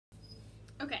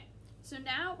Okay, so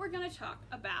now we're going to talk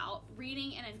about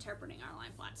reading and interpreting our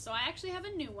line plots. So I actually have a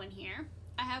new one here.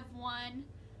 I have one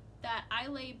that I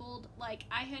labeled like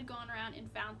I had gone around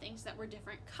and found things that were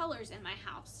different colors in my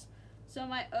house. So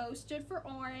my O stood for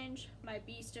orange, my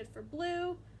B stood for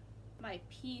blue, my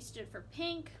P stood for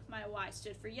pink, my Y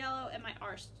stood for yellow, and my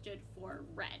R stood for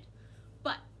red.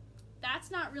 But that's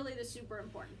not really the super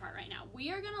important part right now. We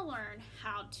are going to learn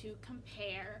how to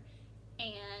compare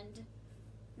and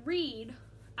read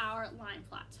our line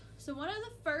plots. So one of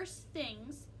the first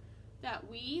things that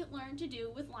we learn to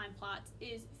do with line plots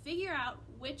is figure out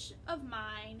which of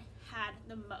mine had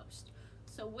the most.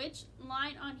 So which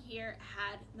line on here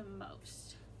had the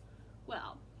most?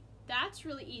 Well, that's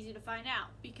really easy to find out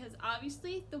because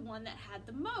obviously the one that had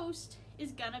the most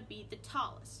is gonna be the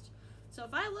tallest. So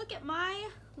if I look at my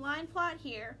line plot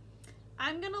here,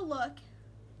 I'm gonna look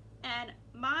and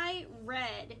my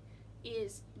red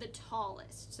is the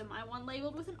tallest. So my one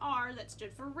labeled with an R that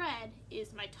stood for red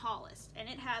is my tallest, and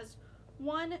it has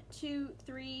 1, 2,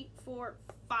 3, 4,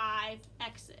 5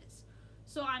 X's.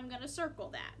 So I'm gonna circle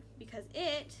that because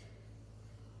it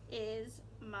is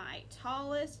my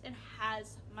tallest and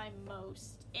has my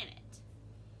most in it.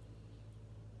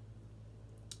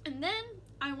 And then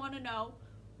I want to know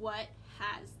what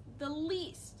has the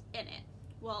least in it.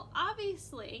 Well,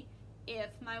 obviously, if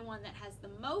my one that has the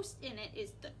most in it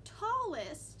is the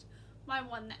tallest, my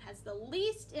one that has the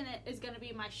least in it is going to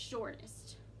be my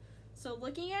shortest. So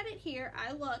looking at it here,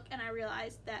 I look and I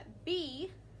realize that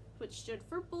B, which stood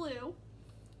for blue,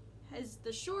 is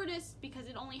the shortest because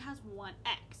it only has one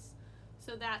X.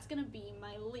 So that's going to be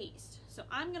my least. So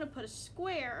I'm going to put a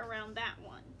square around that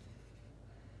one.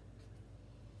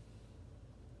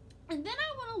 And then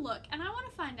I want to look and I want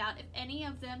to find out if any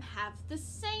of them have the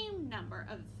same number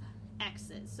of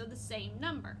X's, so the same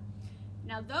number.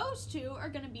 Now those two are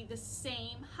going to be the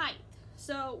same height.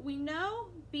 So we know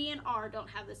B and R don't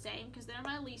have the same because they're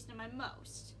my least and my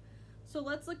most. So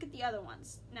let's look at the other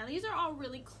ones. Now these are all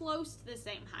really close to the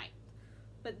same height,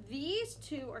 but these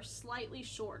two are slightly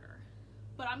shorter.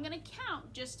 But I'm going to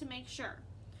count just to make sure.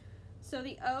 So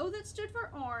the O that stood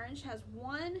for orange has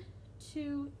 1,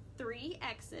 2, 3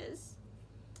 X's.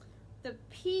 The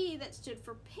P that stood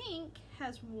for pink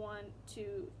has 1,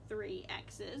 2, 3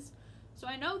 X's. So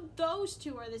I know those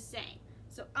two are the same.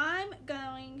 So I'm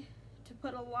going to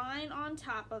put a line on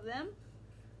top of them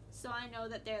so I know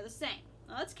that they're the same.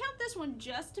 Now let's count this one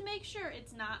just to make sure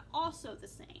it's not also the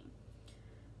same.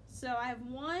 So I have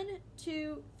 1,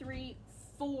 2, 3,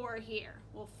 4 here.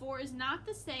 Well, 4 is not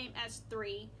the same as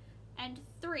 3 and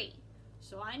 3.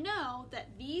 So I know that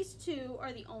these two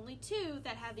are the only two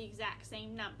that have the exact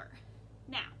same number.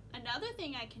 Now, another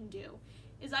thing I can do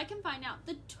is I can find out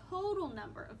the total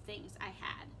number of things I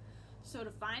had. So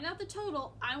to find out the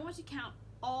total, I want to count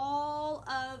all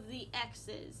of the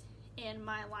X's in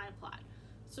my line plot.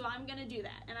 So I'm going to do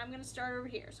that, and I'm going to start over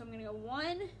here. So I'm going to go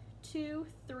 1, 2,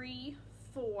 3,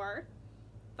 4,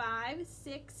 5,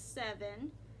 6, 7,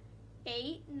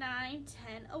 8, 9,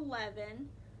 10, 11,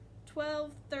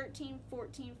 12, 13,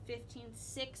 14, 15,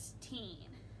 16.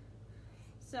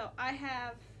 So I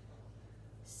have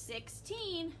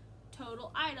 16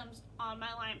 total items on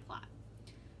my line plot.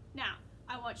 Now,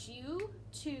 I want you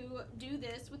to do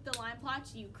this with the line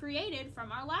plots you created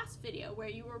from our last video where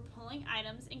you were pulling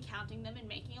items and counting them and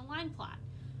making a line plot.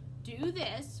 Do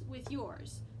this with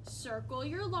yours. Circle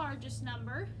your largest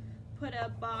number, put a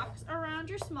box around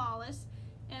your smallest,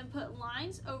 and put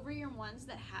lines over your ones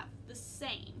that have the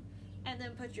same. And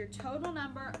then put your total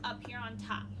number up here on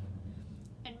top.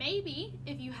 And maybe,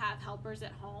 if you have helpers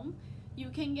at home, you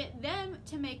can get them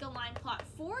to make a line plot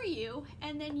for you,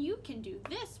 and then you can do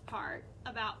this part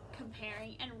about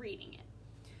comparing and reading it.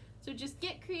 So just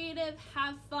get creative,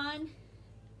 have fun,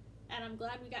 and I'm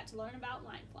glad we got to learn about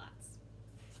line plots.